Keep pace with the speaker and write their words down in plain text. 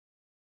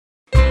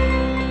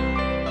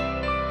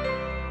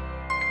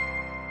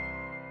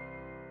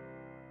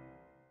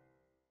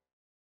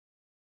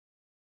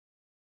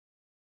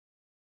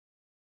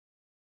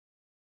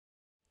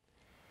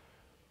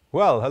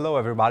Well, hello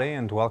everybody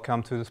and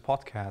welcome to this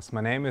podcast. My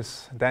name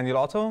is Daniel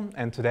Otto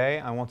and today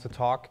I want to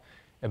talk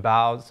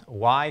about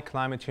why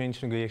climate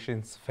change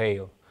negotiations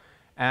fail.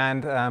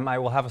 And I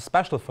will have a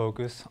special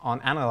focus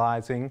on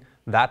analyzing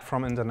that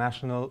from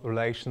international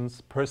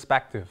relations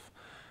perspective.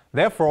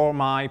 Therefore,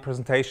 my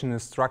presentation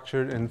is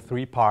structured in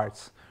three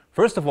parts.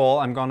 First of all,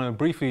 I'm going to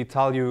briefly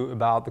tell you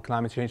about the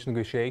climate change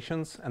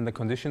negotiations and the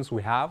conditions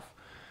we have.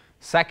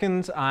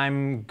 Second,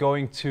 I'm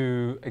going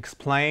to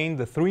explain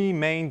the three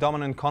main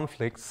dominant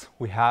conflicts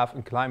we have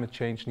in climate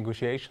change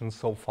negotiations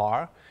so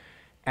far.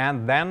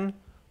 And then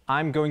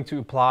I'm going to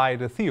apply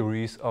the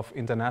theories of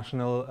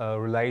international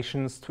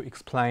relations to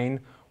explain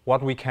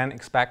what we can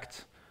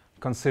expect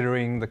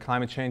considering the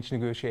climate change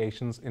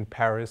negotiations in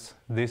Paris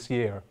this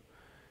year.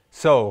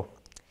 So,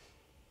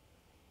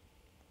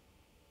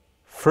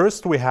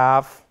 first we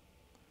have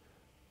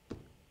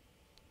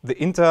the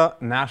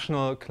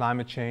international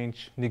climate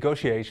change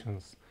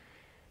negotiations.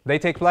 They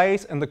take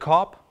place in the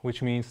COP,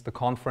 which means the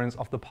Conference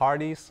of the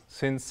Parties,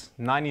 since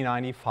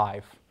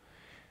 1995.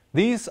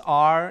 These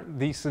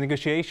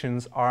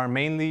negotiations are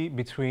mainly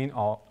between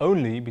or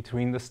only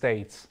between the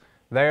states.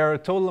 There are a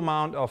total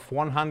amount of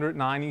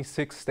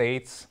 196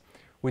 states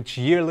which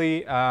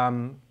yearly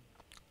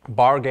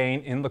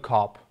bargain in the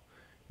COP.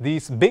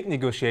 These big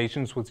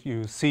negotiations, which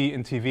you see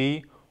in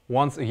TV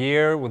once a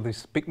year with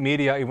these big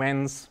media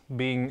events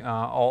being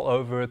all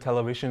over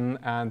television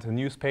and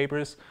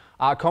newspapers,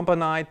 are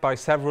accompanied by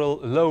several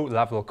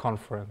low-level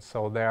conferences.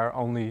 So there are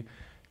only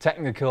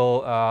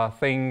technical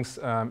things,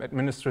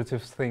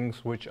 administrative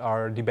things which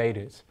are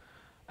debated.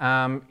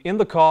 In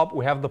the COP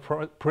we have the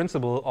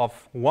principle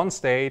of one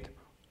state,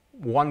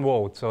 one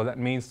vote. So that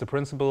means the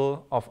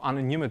principle of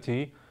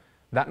unanimity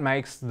that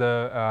makes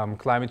the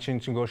climate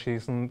change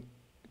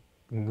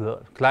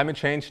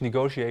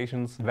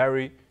negotiations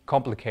very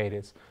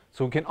complicated.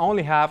 So we can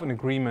only have an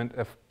agreement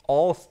if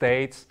all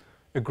states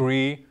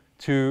agree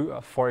to,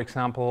 for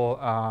example,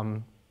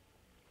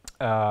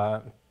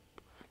 an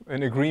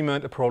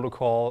agreement, a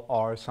protocol,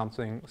 or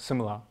something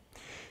similar.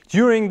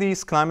 During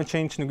these climate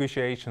change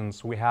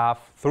negotiations, we have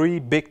three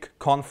big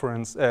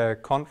conflicts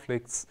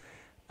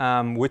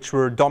which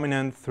were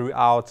dominant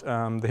throughout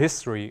the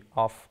history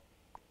of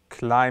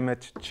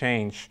climate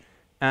change.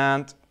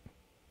 And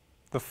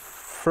the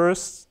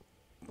first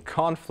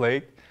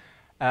conflict,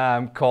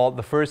 called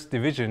the first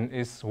division,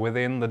 is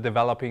within the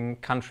developing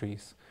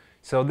countries.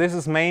 So this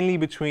is mainly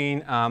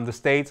between the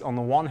states on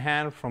the one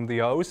hand from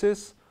the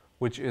OASIS,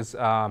 which is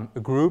a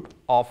group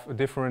of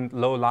different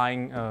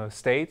low-lying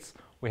states.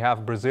 We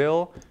have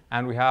Brazil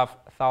and we have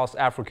South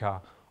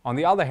Africa. On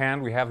the other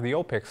hand, we have the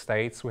OPEC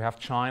states, we have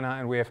China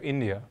and we have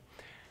India.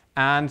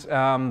 And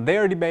they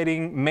are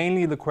debating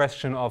mainly the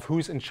question of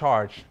who's in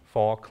charge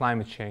for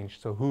climate change.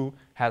 So who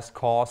has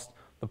caused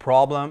the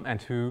problem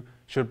and who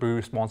should be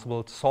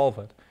responsible to solve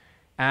it.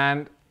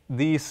 And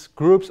these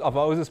groups of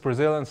OASIS,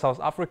 Brazil and South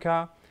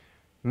Africa,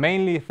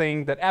 mainly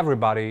think that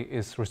everybody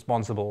is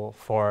responsible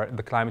for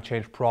the climate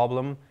change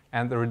problem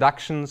and the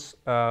reductions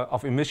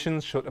of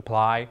emissions should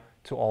apply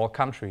to all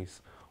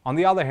countries. On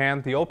the other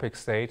hand, the OPEC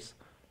states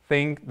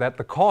think that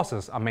the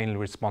causes are mainly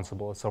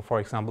responsible. So for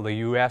example, the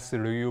US, the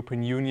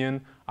European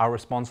Union are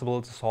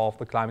responsible to solve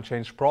the climate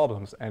change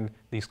problems, and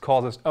these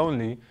causes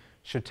only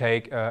should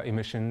take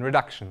emission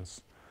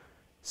reductions.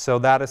 So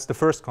that is the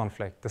first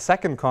conflict. The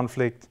second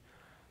conflict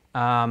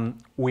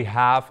we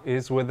have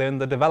is within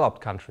the developed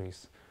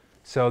countries.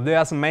 So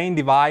there's a main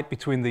divide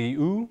between the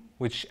EU,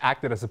 which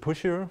acted as a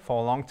pusher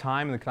for a long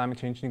time in the climate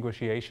change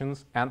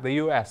negotiations, and the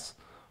US,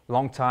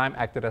 long time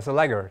acted as a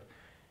laggard.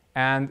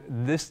 And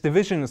this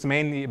division is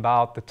mainly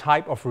about the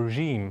type of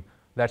regime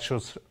that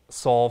should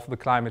solve the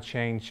climate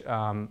change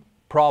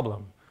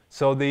problem.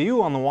 So the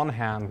EU on the one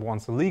hand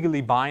wants a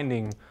legally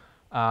binding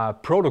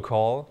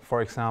protocol.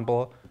 For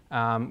example,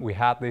 we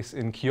had this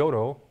in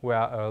Kyoto, where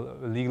a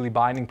legally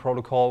binding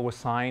protocol was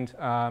signed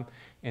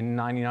in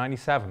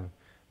 1997.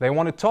 They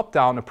want a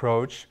top-down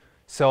approach,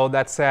 so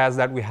that says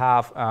that we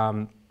have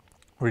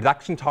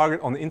reduction target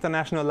on the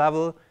international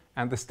level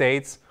and the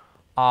states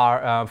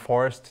are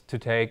forced to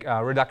take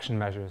reduction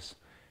measures.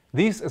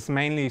 This is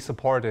mainly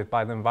supported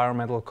by the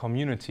environmental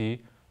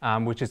community,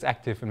 which is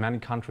active in many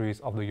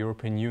countries of the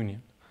European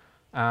Union.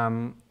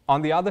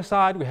 On the other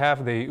side, we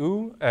have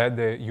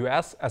the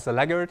US as a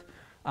laggard,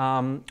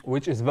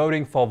 which is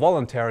voting for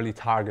voluntarily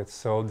targets.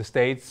 So the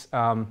states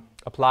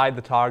apply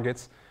the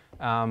targets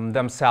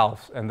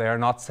themselves and they are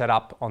not set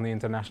up on the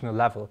international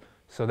level.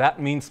 So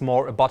that means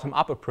more a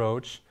bottom-up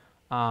approach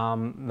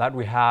that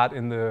we had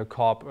in the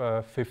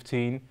COP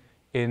 15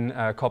 in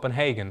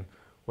Copenhagen,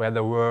 where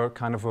there were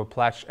kind of a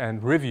pledge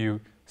and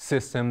review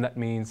system. That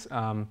means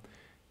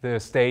the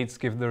states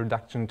give the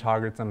reduction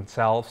targets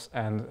themselves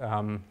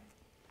and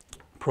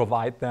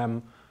provide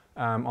them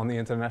on the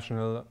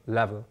international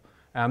level.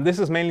 This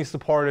is mainly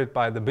supported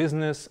by the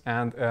business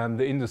and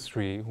the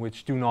industry,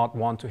 which do not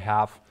want to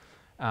have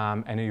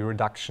any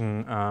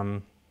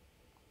reduction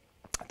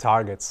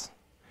targets.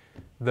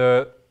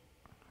 The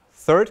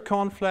third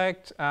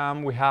conflict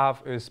we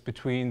have is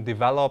between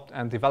developed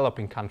and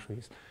developing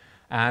countries.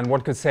 And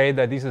one could say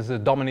that this is a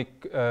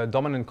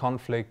dominant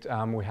conflict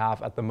we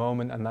have at the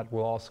moment, and that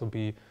will also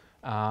be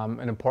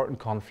an important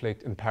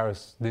conflict in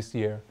Paris this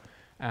year.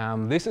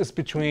 This is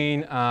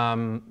between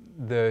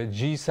the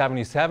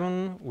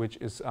G77, which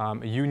is a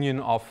union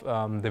of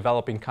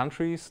developing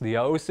countries, the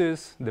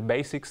AOCIS, the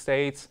basic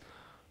states,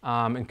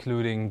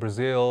 including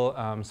Brazil,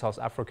 South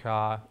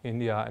Africa,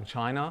 India, and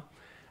China.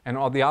 And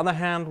on the other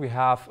hand, we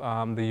have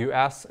the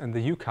US and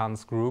the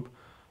UCANS group,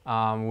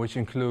 which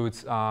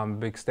includes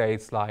big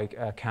states like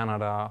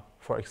Canada,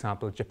 for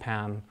example,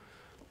 Japan,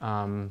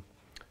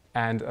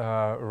 and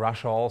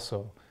Russia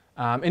also.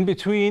 In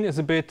between is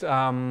a bit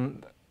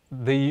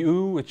the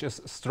EU, which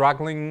is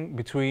struggling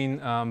between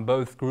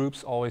both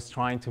groups, always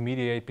trying to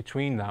mediate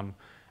between them.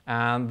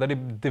 And the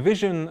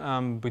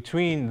division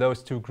between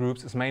those two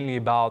groups is mainly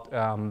about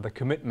the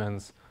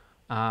commitments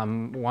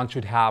one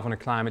should have on a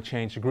climate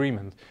change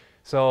agreement.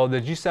 So the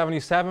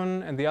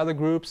G77 and the other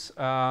groups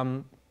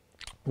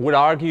would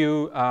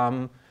argue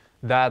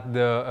that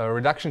the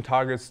reduction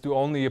targets do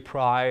only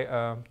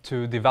apply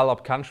to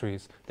developed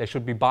countries. They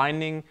should be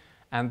binding,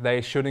 and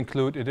they should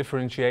include a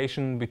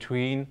differentiation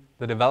between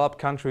the developed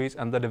countries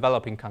and the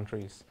developing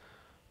countries.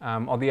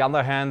 On the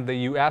other hand, the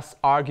US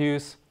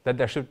argues that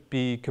there should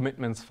be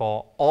commitments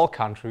for all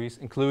countries,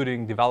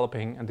 including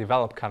developing and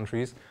developed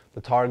countries.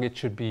 The target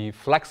should be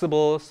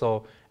flexible,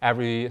 so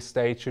every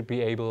state should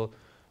be able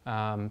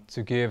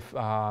to give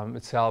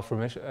itself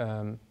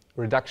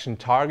reduction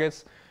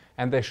targets,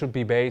 and they should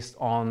be based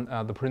on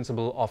the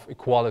principle of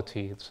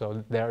equality.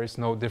 So there is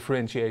no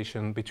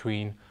differentiation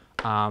between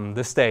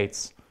the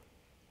states.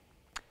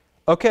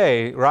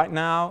 Okay, right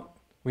now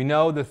we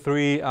know the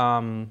three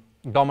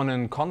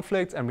dominant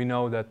conflicts, and we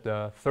know that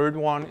the third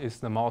one is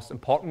the most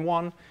important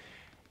one.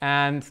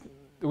 And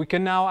we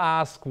can now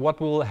ask what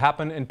will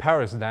happen in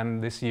Paris then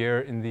this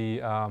year in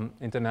the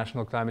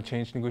international climate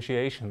change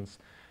negotiations.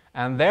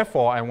 And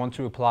therefore I want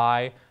to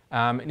apply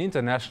an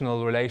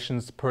international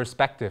relations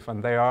perspective.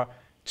 And there are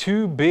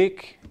two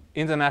big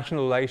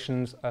international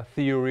relations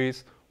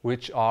theories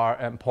which are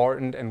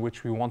important and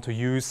which we want to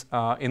use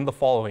in the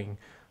following.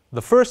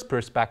 The first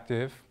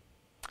perspective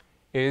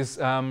is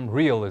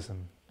realism.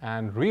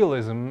 And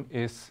realism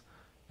is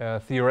a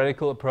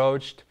theoretical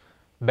approach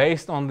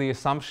based on the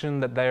assumption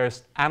that there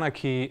is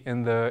anarchy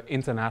in the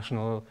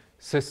international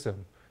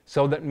system.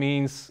 So that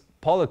means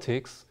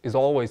politics is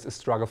always a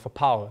struggle for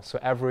power. So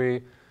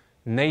every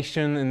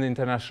nation in the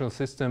international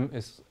system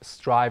is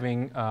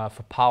striving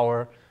for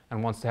power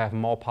and wants to have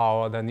more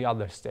power than the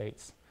other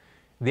states.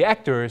 The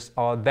actors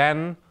are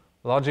then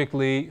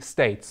logically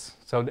states.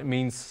 So that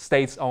means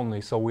states only.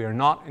 So we are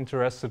not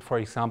interested, for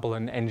example,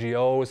 in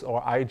NGOs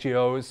or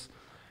IGOs.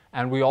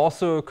 And we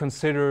also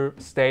consider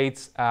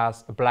states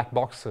as black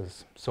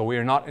boxes. So we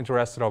are not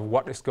interested in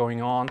what is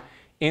going on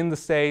in the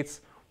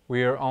states.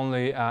 We are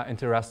only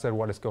interested in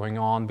what is going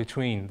on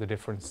between the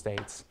different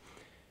states.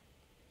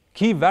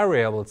 Key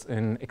variables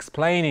in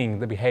explaining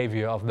the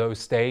behavior of those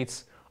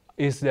states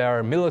is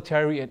their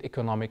military and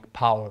economic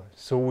power.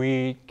 So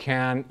we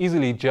can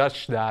easily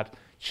judge that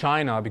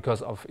China,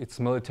 because of its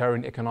military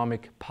and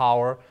economic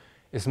power,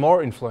 is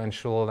more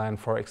influential than,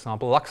 for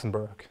example,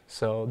 Luxembourg.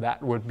 So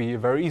that would be a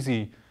very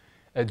easy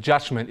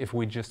judgment if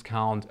we just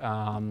count,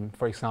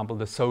 for example,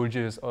 the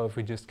soldiers, or if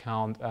we just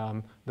count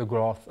the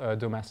gross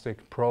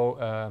domestic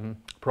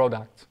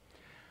product.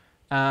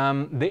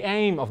 The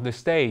aim of the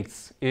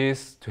states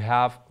is to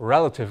have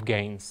relative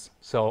gains.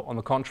 So on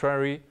the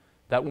contrary,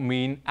 that would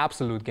mean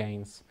absolute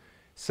gains.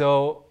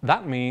 So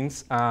that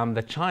means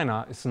that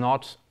China is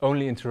not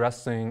only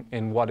interested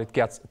in what it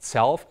gets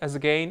itself as a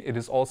gain, it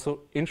is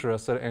also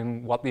interested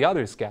in what the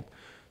others get.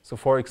 So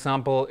for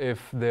example,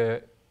 if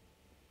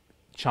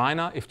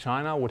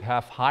China would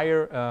have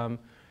higher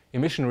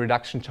emission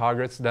reduction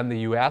targets than the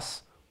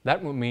US,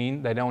 that would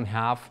mean they don't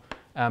have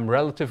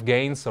relative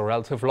gains or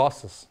relative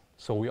losses.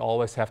 So we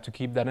always have to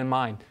keep that in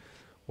mind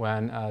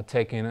when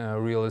taking a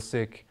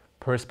realistic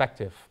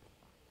perspective.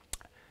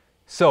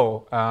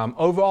 So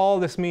overall,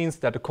 this means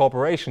that the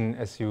cooperation,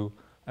 as you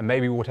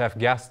maybe would have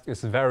guessed,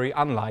 is very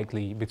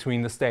unlikely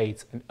between the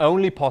states and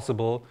only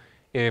possible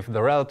if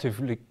the relative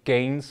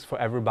gains for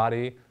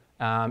everybody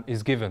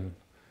is given.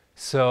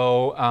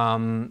 So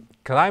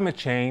climate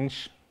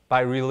change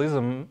by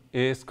realism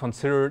is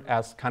considered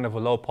as kind of a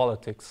low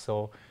politics.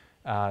 So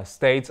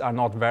states are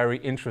not very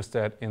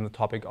interested in the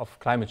topic of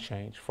climate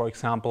change. For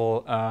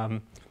example,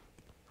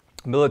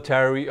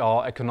 military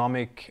or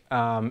economic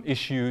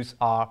issues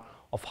are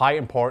of high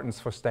importance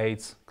for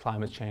states.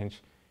 Climate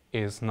change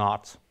is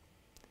not.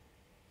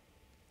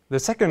 The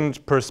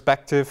second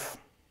perspective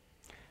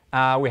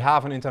we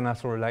have in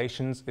international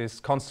relations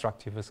is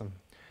constructivism.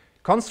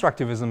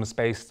 Constructivism is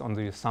based on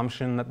the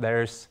assumption that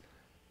there's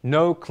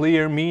no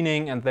clear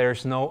meaning and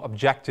there's no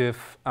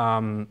objective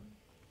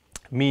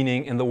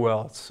meaning in the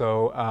world.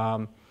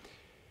 So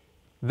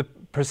the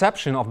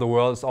perception of the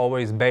world is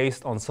always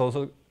based on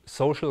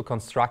social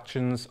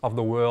constructions of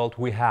the world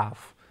we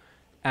have.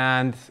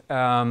 And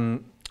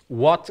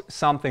what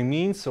something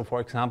means, so for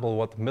example,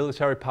 what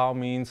military power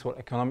means, what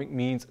economic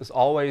means, is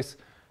always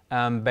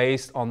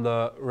based on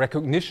the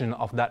recognition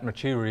of that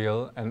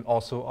material and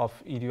also of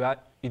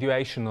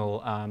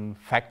ideational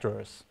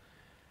factors.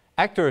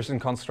 Actors in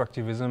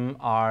constructivism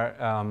are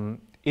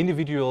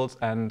individuals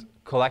and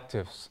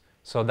collectives.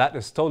 So that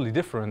is totally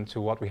different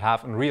to what we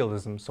have in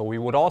realism. So we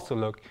would also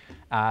look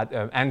at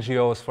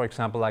NGOs, for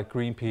example, like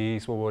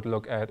Greenpeace. We would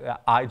look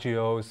at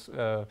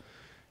IGOs,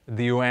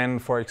 the UN,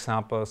 for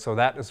example. So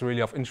that is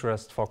really of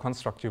interest for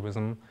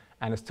constructivism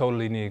and is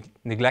totally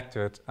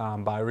neglected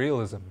by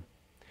realism.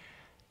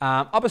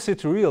 Opposite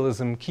to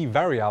realism, key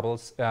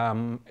variables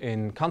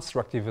in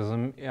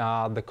constructivism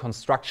are the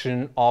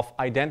construction of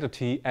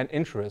identity and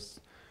interests.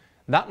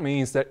 That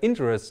means that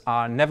interests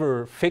are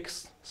never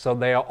fixed, so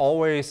they are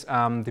always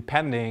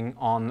depending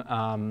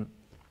on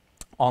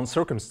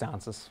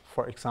circumstances.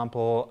 For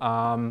example,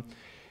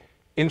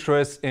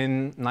 interests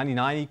in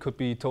 1990 could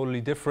be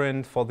totally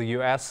different for the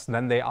US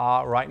than they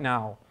are right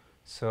now.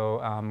 So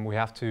we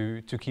have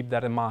to keep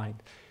that in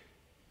mind.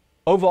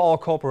 Overall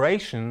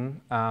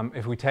cooperation,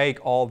 if we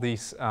take all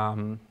these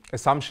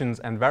assumptions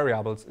and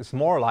variables, is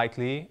more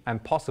likely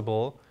and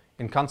possible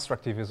in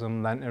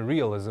constructivism than in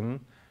realism,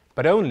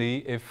 but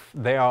only if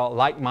they are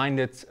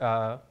like-minded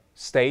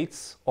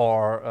states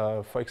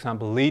or, for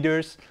example,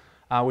 leaders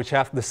which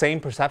have the same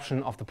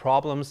perception of the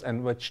problems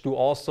and which do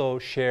also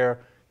share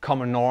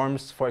common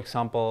norms, for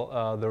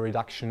example, the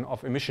reduction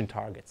of emission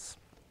targets.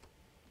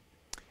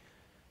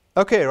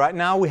 Okay, right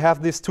now we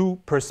have these two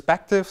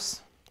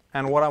perspectives,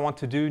 and what I want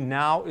to do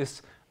now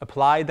is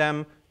apply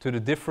them to the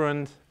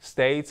different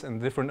states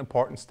and different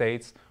important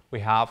states we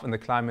have in the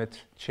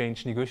climate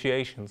change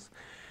negotiations.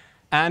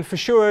 And for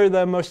sure,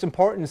 the most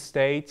important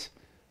state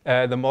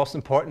is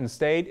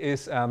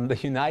the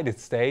United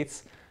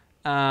States.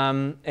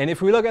 And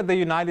if we look at the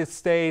United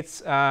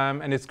States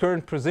and its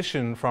current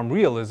position from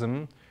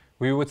realism,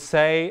 we would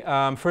say,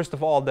 first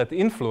of all, that the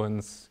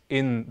influence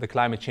in the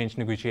climate change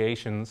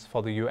negotiations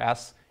for the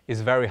US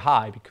is very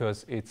high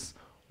because it's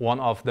one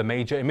of the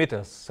major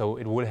emitters. So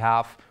it would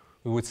have,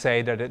 we would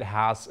say that it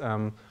has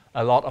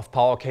a lot of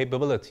power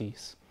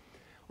capabilities.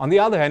 On the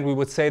other hand, we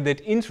would say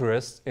that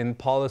interest in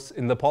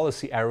the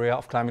policy area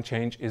of climate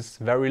change is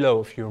very low.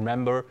 If you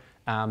remember,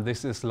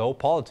 this is low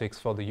politics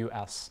for the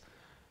US.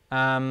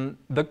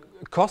 The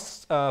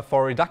costs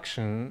for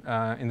reduction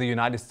in the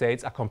United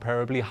States are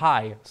comparably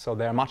high. So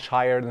they're much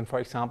higher than, for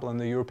example, in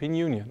the European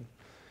Union.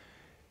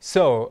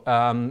 So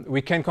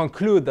we can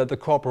conclude that the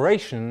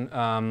cooperation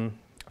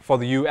for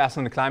the US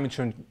in the climate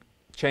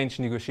change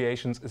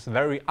negotiations is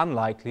very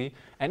unlikely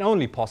and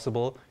only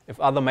possible if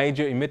other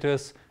major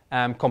emitters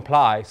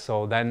comply.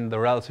 So then the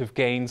relative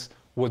gains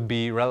would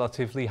be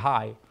relatively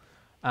high.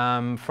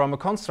 From a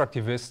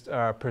constructivist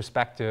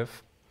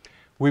perspective,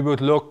 we would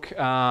look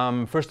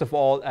first of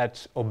all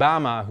at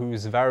Obama, who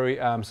is very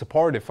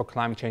supportive for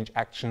climate change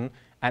action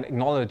and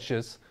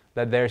acknowledges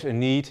that there's a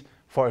need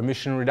for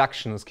emission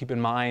reductions. Keep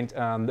in mind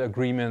the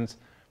agreement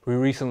we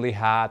recently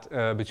had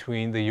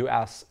between the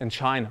US and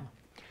China.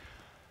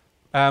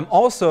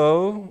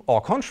 Also, or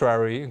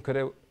contrary, could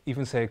I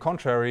even say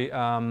contrary,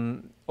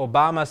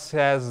 Obama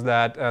says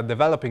that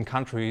developing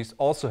countries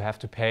also have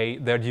to pay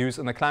their dues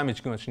in the climate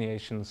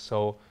negotiations,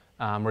 so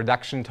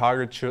reduction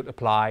targets should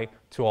apply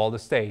to all the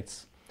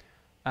states.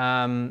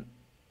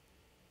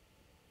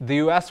 The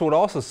US would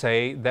also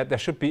say that there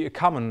should be a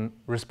common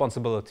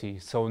responsibility,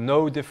 so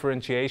no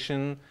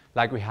differentiation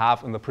like we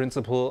have in the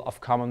principle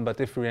of common but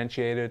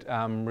differentiated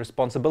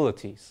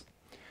responsibilities.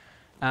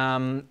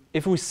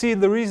 If we see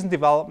the recent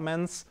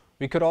developments,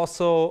 we could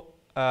also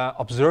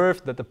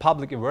observe that the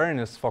public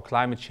awareness for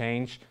climate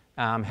change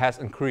has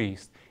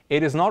increased.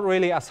 It is not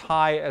really as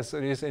high as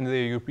it is in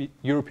the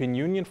European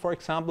Union, for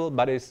example,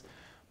 but is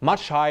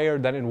much higher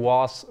than it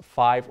was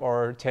 5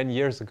 or 10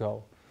 years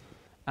ago.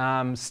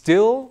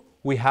 Still,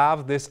 we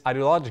have this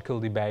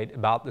ideological debate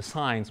about the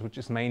science, which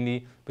is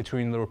mainly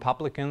between the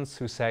Republicans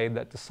who say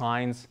that the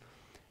science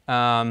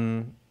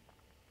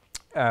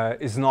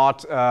is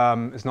not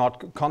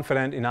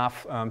confident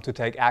enough to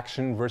take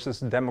action versus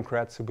the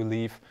Democrats who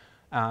believe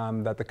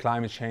that the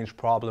climate change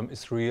problem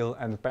is real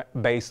and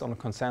based on a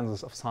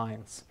consensus of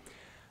science.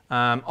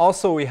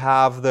 Also, we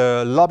have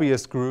the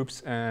lobbyist groups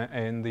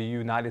in the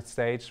United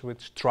States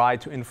which try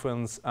to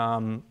influence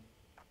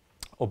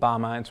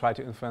Obama and try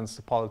to influence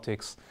the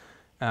politics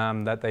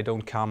that they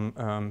don't come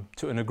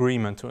to an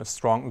agreement, to a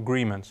strong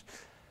agreement.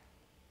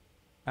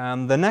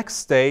 The next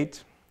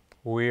state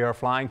we are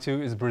flying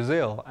to is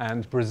Brazil.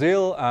 And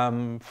Brazil,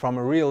 from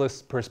a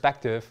realist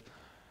perspective,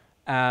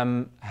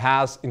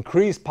 has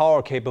increased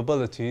power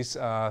capabilities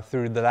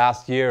through the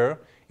last year.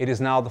 It is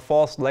now the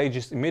 4th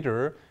largest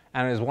emitter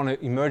and is one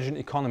emerging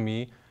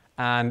economy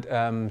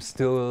and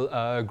still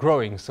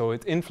growing. So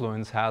its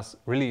influence has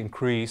really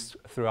increased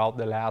throughout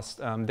the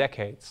last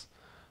decades.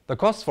 The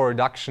costs for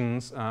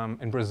reductions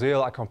in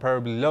Brazil are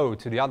comparably low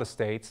to the other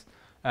states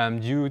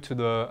due to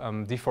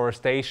the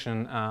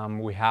deforestation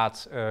we had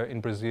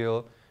in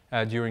Brazil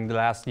during the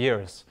last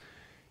years.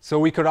 So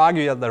we could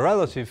argue that the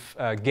relative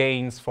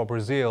gains for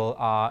Brazil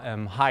are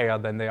higher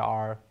than they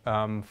are,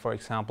 for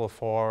example,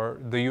 for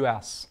the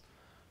US.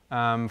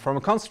 From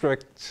a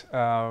construct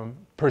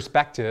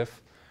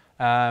perspective,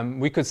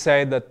 we could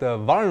say that the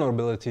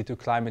vulnerability to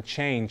climate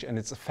change and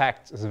its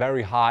effects is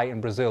very high in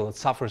Brazil. It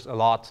suffers a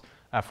lot,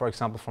 for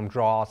example, from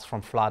droughts,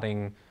 from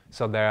flooding,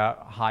 so they're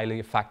highly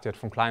affected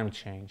from climate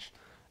change.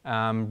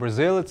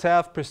 Brazil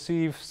itself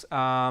perceives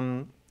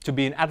to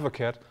be an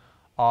advocate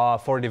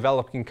for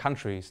developing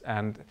countries,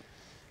 and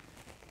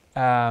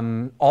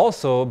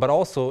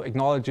also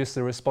acknowledges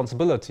the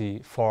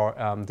responsibility for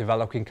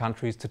developing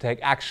countries to take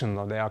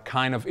action. They are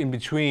kind of in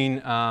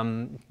between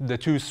the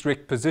two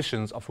strict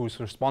positions of who's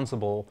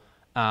responsible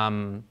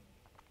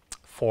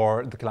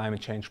for the climate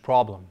change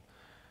problem.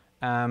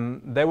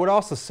 They would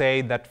also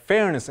say that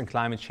fairness in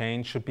climate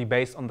change should be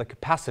based on the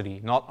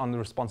capacity, not on the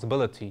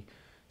responsibility.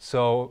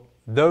 So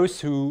those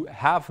who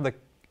have the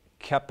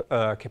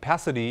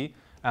capacity,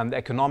 the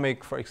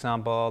economic, for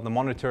example, the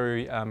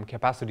monetary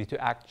capacity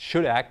to act,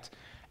 should act,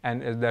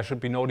 and there should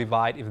be no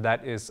divide if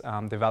that is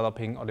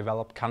developing or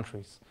developed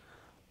countries.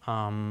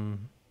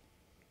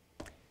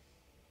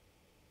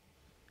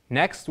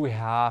 Next we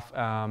have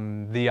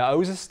the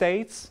DAAD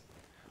states,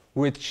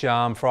 which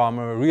from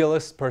a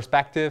realist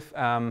perspective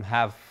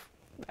have,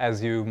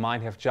 as you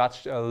might have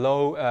judged, a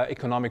low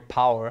economic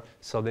power,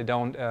 so they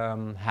don't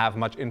have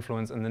much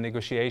influence in the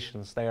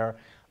negotiations. They are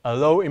a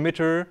low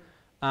emitter,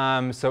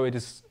 so it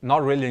is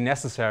not really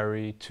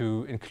necessary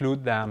to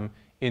include them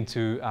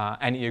into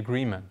any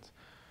agreement.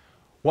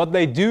 What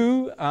they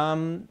do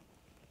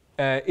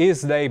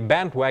is they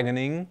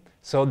bandwagoning,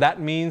 so that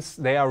means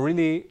they are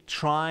really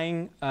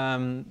trying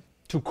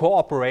to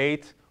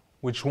cooperate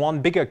with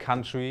one bigger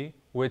country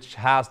which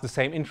has the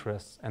same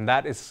interests, and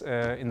that is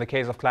in the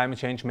case of climate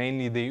change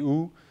mainly the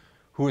EU,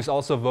 who is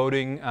also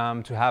voting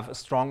to have a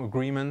strong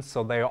agreement,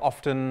 so they are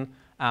often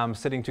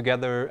sitting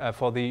together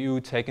for the EU,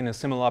 taking a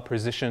similar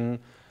position,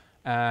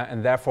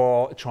 and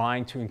therefore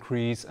trying to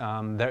increase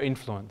their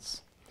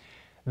influence.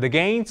 The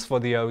gains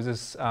for the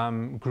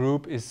DAAD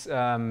group is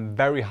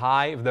very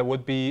high if there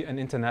would be an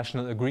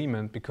international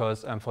agreement,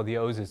 because for the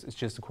DAAD it's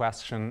just a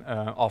question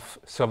of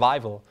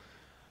survival.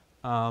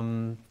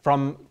 From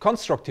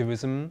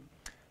constructivism,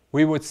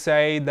 we would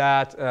say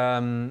that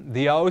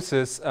the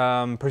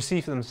DAAD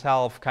perceive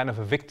themselves kind of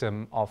a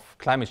victim of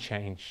climate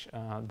change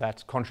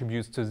that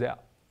contributes to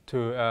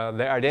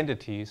their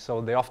identity. So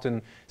they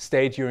often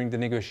state during the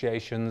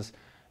negotiations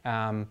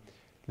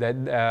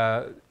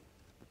that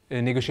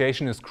a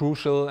negotiation is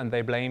crucial, and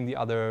they blame the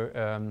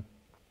other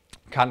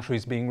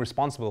countries being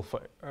responsible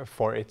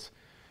for it.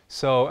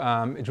 So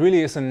it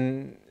really is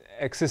an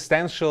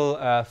existential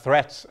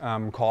threat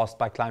caused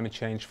by climate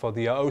change for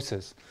the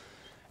DAAD.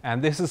 And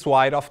this is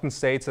why it often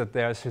states that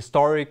there is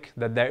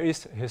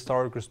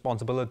historic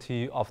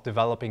responsibility of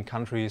developing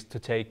countries to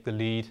take the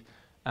lead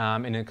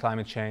in a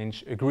climate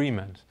change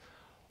agreement.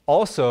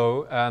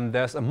 Also,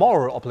 there's a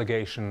moral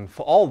obligation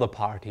for all the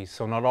parties,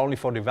 so not only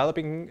for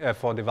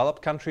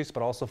developed countries,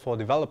 but also for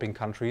developing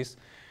countries,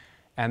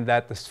 and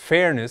that this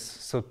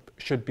fairness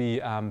should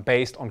be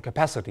based on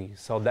capacity.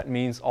 So that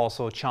means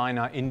also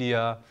China,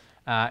 India,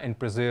 and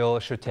Brazil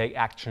should take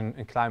action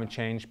in climate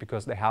change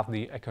because they have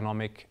the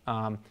economic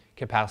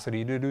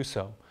capacity to do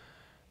so.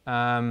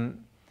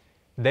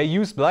 They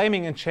use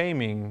blaming and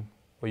shaming,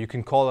 or you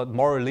can call it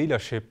moral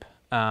leadership,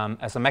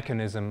 as a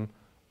mechanism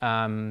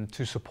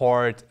to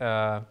support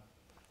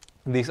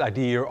this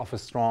idea of a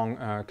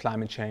strong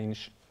climate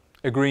change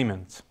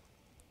agreement.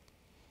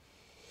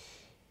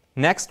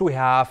 Next we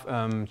have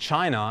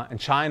China, and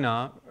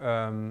China,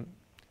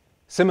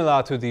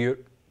 similar to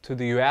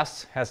the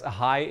US, has a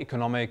high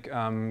economic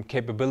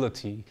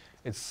capability.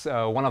 It's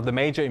one of the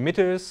major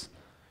emitters,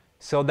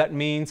 so that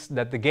means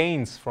that the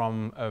gains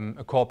from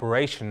a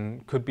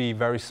cooperation could be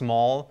very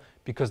small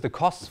because the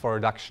costs for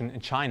reduction in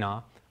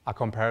China are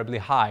comparably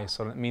high.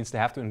 So that means they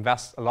have to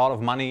invest a lot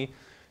of money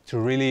to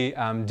really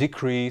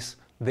decrease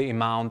the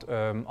amount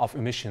of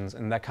emissions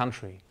in their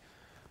country.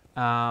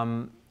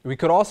 We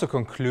could also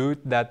conclude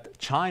that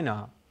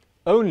China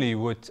only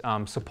would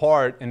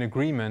support an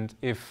agreement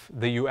if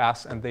the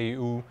US and the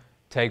EU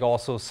take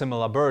also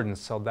similar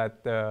burdens, so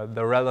that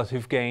the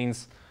relative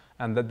gains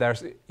and that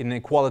there's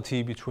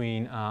inequality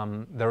between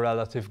the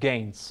relative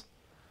gains.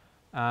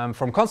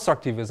 From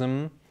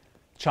constructivism,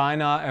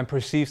 China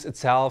perceives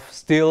itself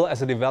still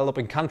as a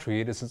developing country.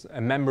 It is a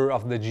member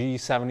of the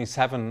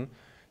G77,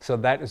 so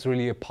that is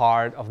really a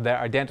part of their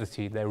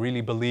identity. They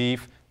really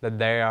believe that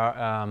they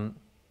are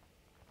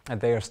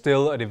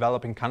still a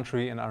developing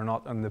country and are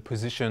not in the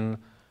position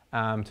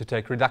to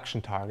take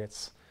reduction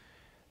targets.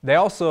 They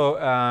also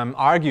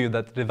argue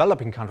that the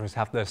developing countries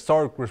have the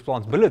historic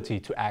responsibility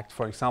to act.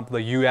 For example,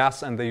 the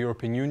US and the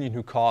European Union,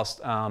 who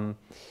caused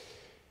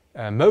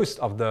most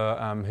of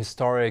the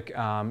historic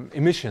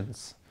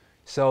emissions.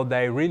 So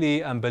they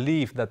really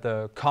believe that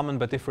the common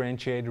but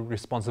differentiated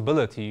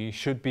responsibility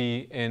should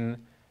be in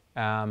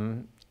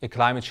a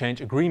climate change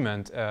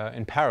agreement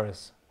in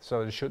Paris.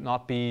 So it should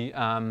not be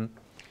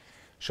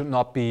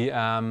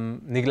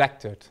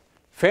neglected.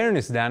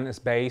 Fairness then is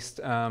based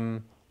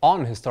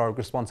on historic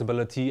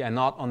responsibility and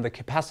not on the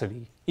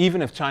capacity.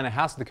 Even if China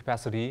has the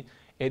capacity,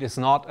 it is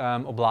not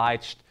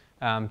obliged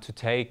to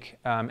take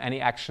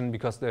any action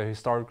because the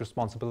historic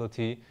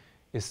responsibility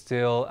is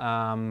still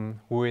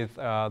with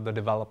the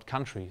developed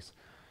countries.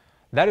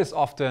 That is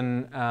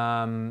often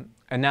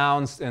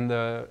announced in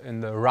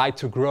the right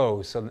to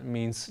grow. So that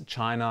means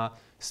China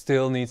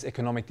still needs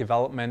economic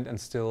development and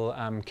still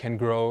can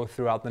grow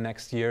throughout the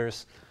next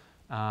years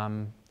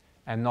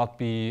and not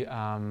be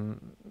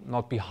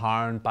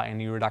harmed by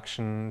any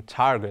reduction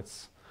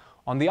targets.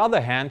 On the other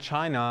hand,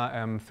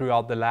 China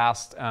throughout the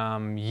last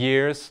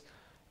years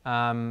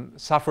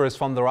suffers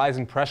from the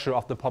rising pressure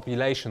of the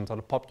population. So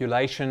the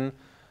population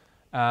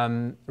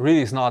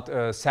really is not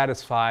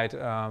satisfied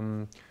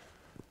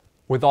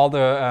with all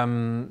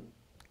the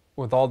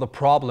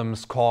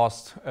problems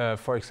caused,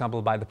 for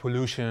example, by the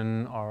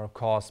pollution or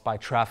caused by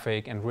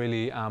traffic, and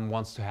really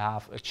wants to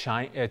have a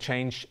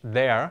change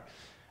there.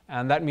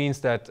 And that means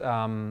that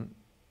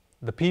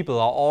the people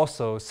are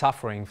also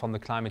suffering from the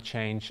climate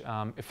change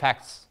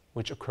effects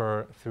which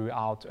occur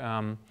throughout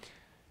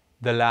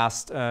the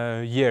last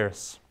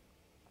years.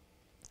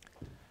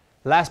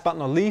 Last but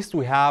not least,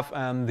 we have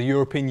the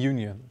European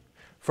Union.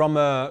 From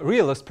a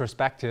realist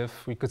perspective,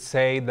 we could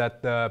say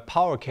that the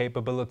power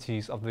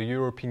capabilities of the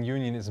European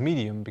Union is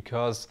medium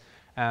because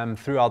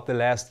throughout the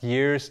last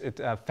years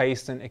it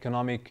faced an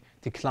economic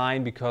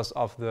decline because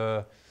of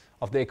the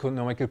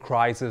economic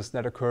crisis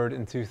that occurred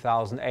in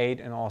 2008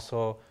 and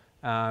also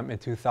in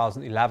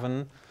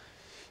 2011.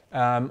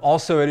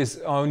 Also, it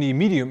is only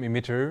medium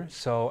emitter,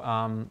 so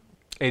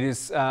it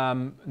is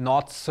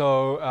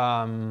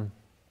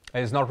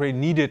it is not really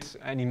needed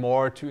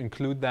anymore to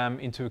include them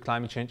into a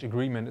climate change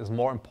agreement. It's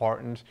more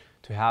important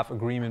to have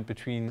agreement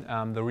between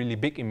the really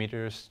big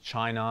emitters,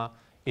 China,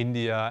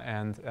 India,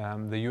 and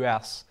the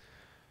US.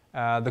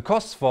 The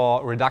costs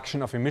for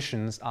reduction of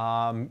emissions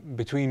are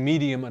between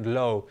medium and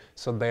low,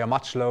 so they are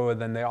much lower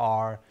than they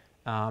are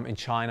in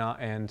China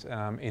and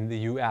in the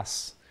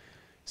US.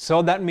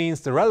 So that means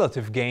the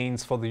relative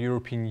gains for the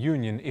European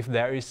Union, if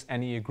there is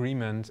any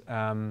agreement,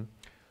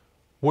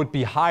 would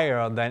be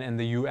higher than in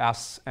the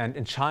US and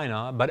in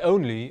China, but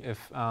only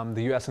if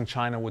the US and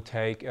China would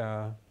take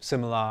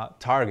similar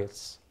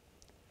targets.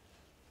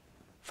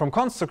 From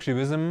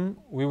constructivism,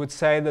 we would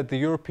say that the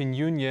European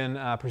Union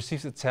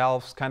perceives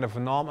itself as kind of a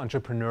norm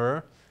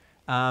entrepreneur.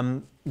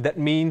 That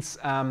means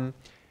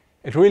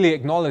it really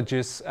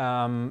acknowledges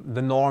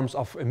the norms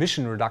of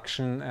emission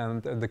reduction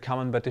and the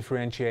common but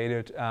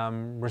differentiated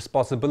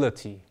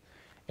responsibility.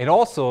 It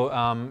also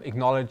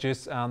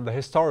acknowledges the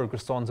historic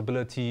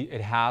responsibility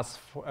it has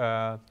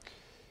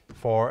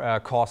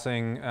for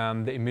causing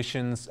the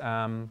emissions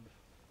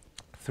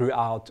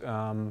throughout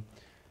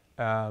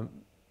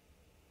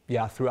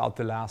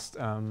the last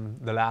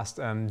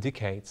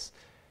decades.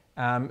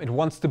 It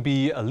wants to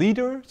be a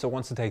leader, so it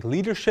wants to take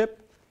leadership,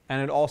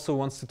 and it also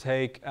wants to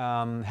take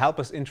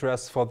helpless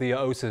interests for the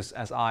OSIS,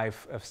 as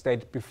I've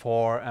stated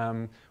before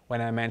when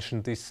I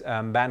mentioned this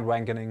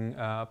bandwagoning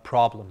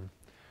problem.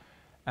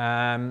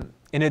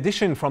 In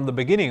addition, from the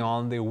beginning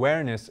on, the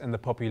awareness in the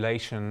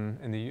population,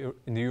 in the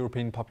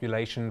European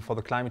population for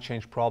the climate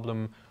change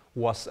problem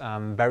was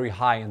very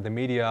high, and the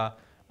media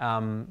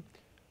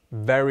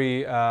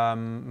very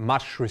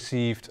much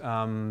received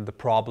the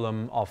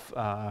problem of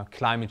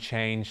climate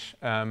change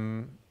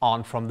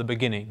on from the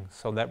beginning.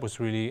 So that was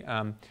really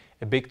a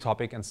big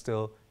topic and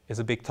still is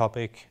a big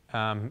topic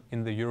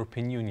in the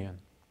European Union.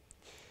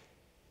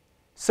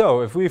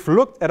 So if we've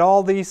looked at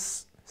all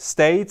these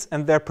states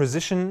and their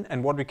position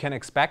and what we can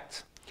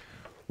expect,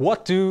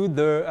 what do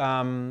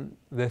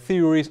the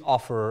theories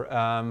offer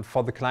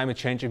for the climate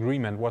change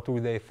agreement? What do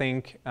they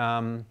think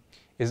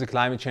is a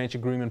climate change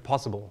agreement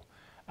possible?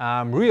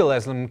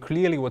 Realism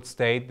clearly would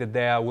state that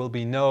there will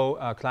be no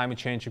climate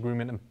change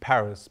agreement in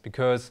Paris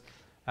because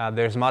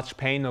there's much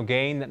pain, no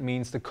gain. That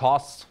means the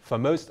costs for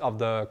most of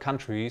the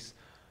countries,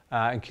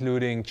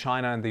 including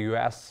China and the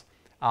US,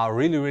 are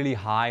really, really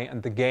high,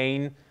 and the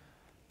gain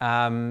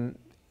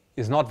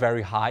is not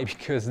very high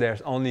because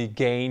there's only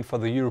gain for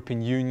the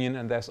European Union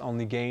and there's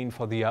only gain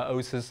for the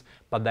OSIS,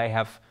 but they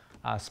have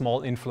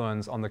small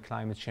influence on the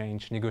climate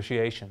change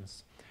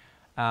negotiations.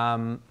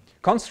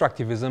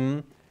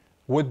 Constructivism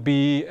would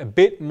be a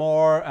bit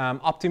more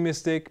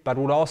optimistic, but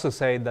would also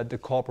say that the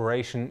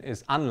cooperation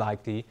is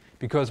unlikely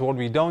because what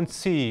we don't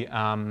see,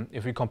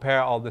 if we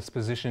compare all this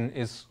position,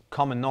 is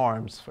common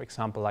norms. For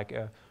example, like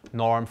a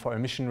norm for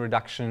emission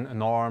reduction, a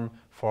norm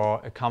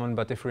for a common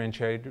but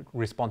differentiated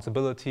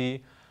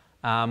responsibility.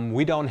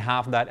 We don't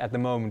have that at the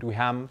moment. We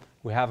have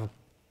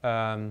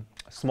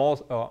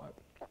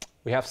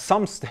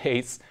some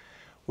states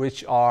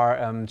which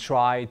are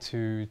try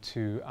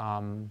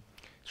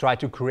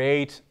to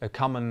create a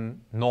common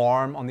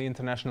norm on the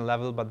international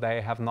level, but they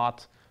have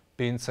not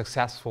been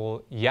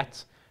successful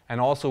yet.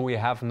 And also we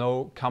have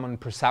no common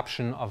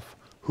perception of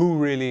who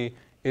really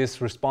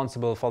is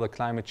responsible for the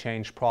climate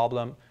change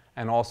problem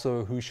and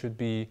also who should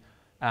be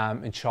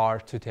in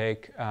charge to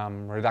take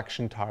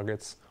reduction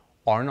targets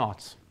or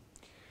not.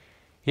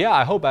 Yeah,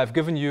 I hope I've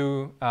given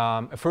you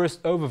a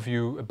first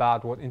overview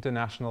about what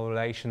international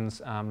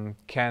relations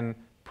can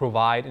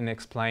provide in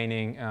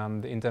explaining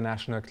the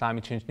international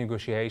climate change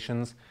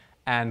negotiations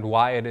and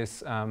why it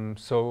is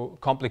so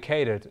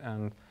complicated.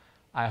 And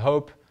I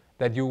hope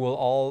that you will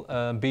all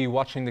be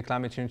watching the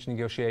climate change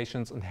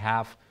negotiations and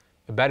have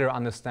a better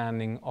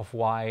understanding of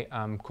why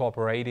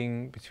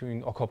cooperation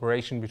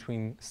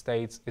between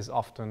states is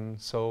often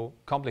so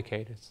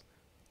complicated.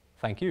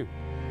 Thank you.